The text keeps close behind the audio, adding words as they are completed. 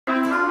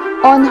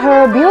On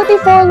her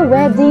beautiful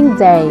wedding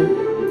day.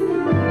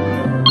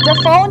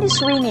 The phone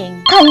is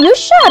ringing. Can you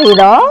shut it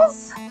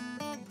off?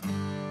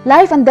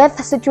 Life and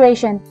death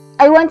situation.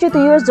 I want you to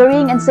use the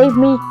ring and save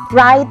me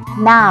right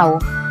now.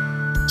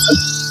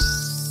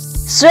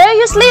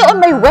 Seriously,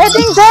 on my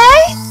wedding day?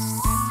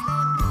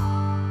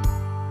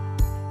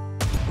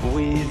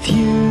 With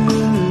you,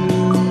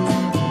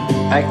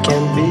 I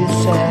can be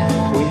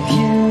sad with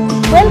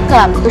you.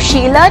 Welcome to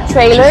Shiela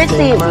Trailer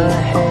TV.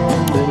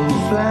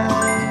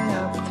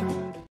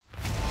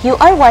 You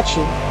are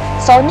watching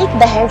Sonic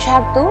the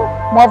Hedgehog 2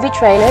 Movie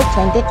Trailer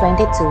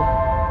 2022.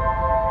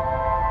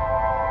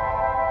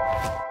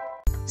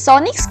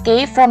 Sonic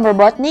escaped from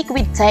Robotnik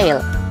with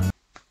Tail.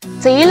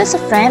 Tail is a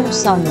friend of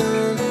Sonic.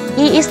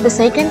 He is the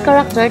second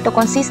character to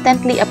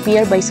consistently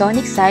appear by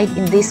Sonic's side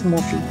in this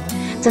movie.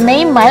 The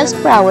name Miles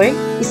per Hour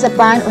is a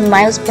pun on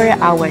miles per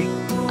hour,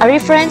 a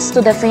reference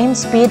to the famed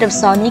speed of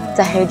Sonic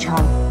the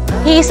Hedgehog.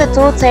 He is a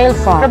two-tailed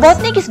fox.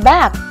 Robotnik is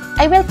back!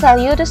 I will tell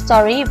you the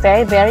story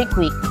very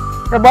quick.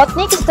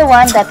 Robotnik is the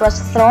one that was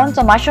thrown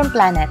to Mushroom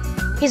Planet.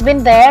 He's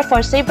been there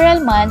for several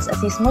months as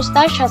his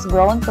mustache has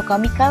grown to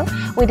comical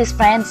with his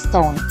friend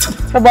Stone.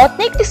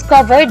 Robotnik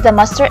discovered the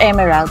Master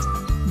Emerald,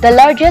 the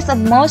largest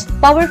and most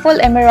powerful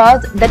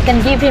emerald that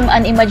can give him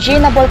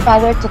unimaginable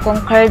power to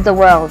conquer the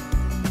world.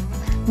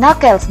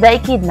 Knuckles the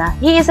Echidna.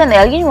 He is an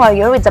alien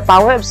warrior with the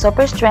power of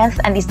super strength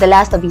and is the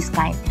last of his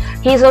kind.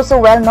 He is also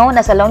well known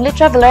as a lonely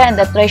traveler and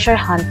a treasure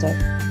hunter.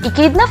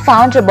 Echidna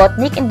found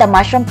Robotnik in the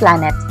Mushroom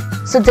Planet,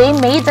 so they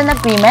made an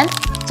agreement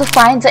to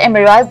find the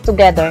emerald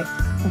together.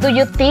 Do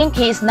you think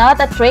he is not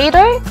a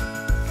traitor?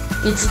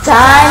 It's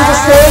time to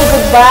say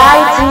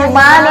goodbye to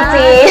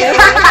humanity!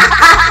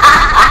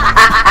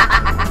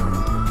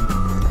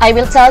 I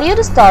will tell you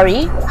the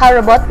story how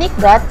Robotnik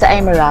got the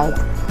emerald.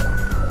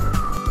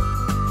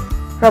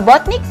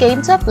 Robotnik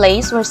came to a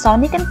place where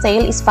Sonic and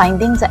Tail is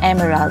finding the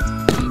emerald.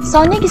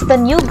 Sonic is the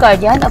new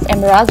guardian of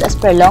emerald as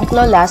per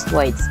Longclaw last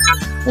words.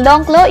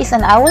 Longclaw is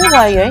an owl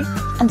warrior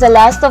and the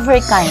last of her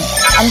kind,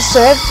 and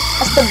served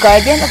as the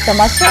guardian of the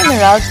Master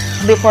Emerald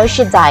before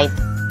she died.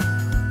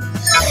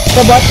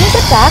 Robotnik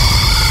attacked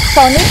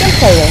Sonic and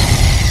Tail,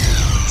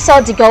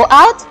 so they go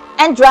out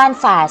and run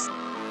fast.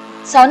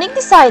 Sonic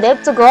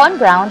decided to go on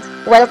ground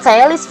while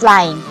Tail is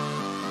flying.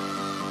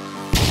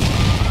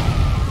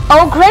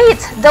 Oh great!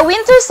 The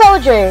Winter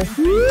Soldier!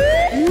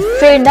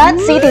 Fear not,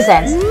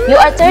 citizens. You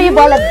are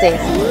terrible at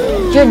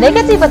this. Your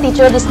negative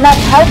attitude is not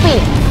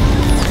helping.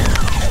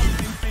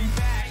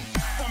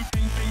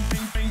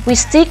 We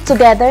stick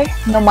together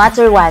no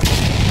matter what.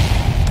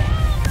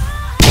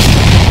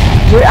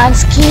 You're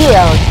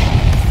unskilled,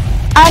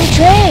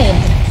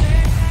 untrained,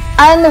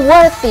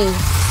 unworthy.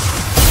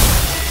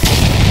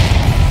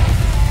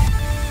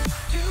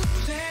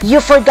 You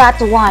forgot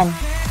one.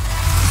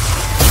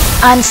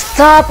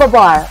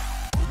 Unstoppable.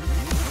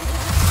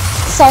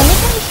 Sonic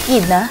and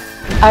Echidna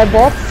are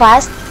both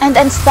fast and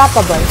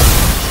unstoppable.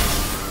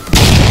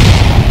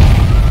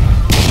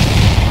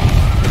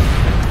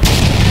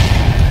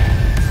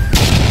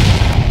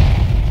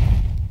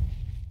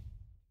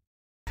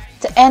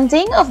 The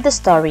ending of the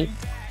story.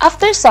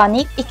 After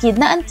Sonic,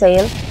 Echidna, and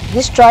Tail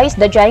destroys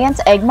the giant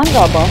Eggman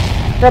robot,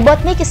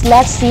 Robotnik is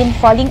last seen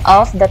falling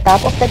off the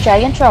top of the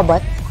giant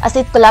robot as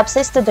it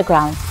collapses to the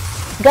ground.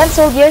 Gun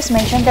soldiers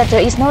mentioned that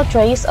there is no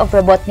trace of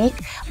Robotnik,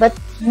 but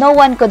no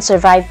one could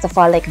survive to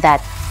fall like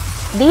that.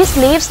 This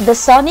leaves the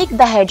Sonic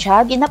the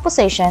Hedgehog in a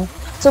position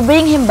to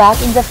bring him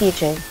back in the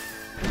future.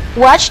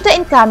 Watch the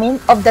incoming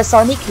of the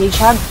Sonic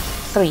Hedgehog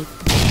 3.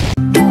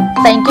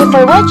 Thank you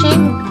for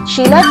watching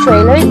Shiela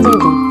Trailer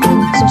TV.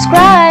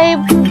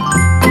 Subscribe!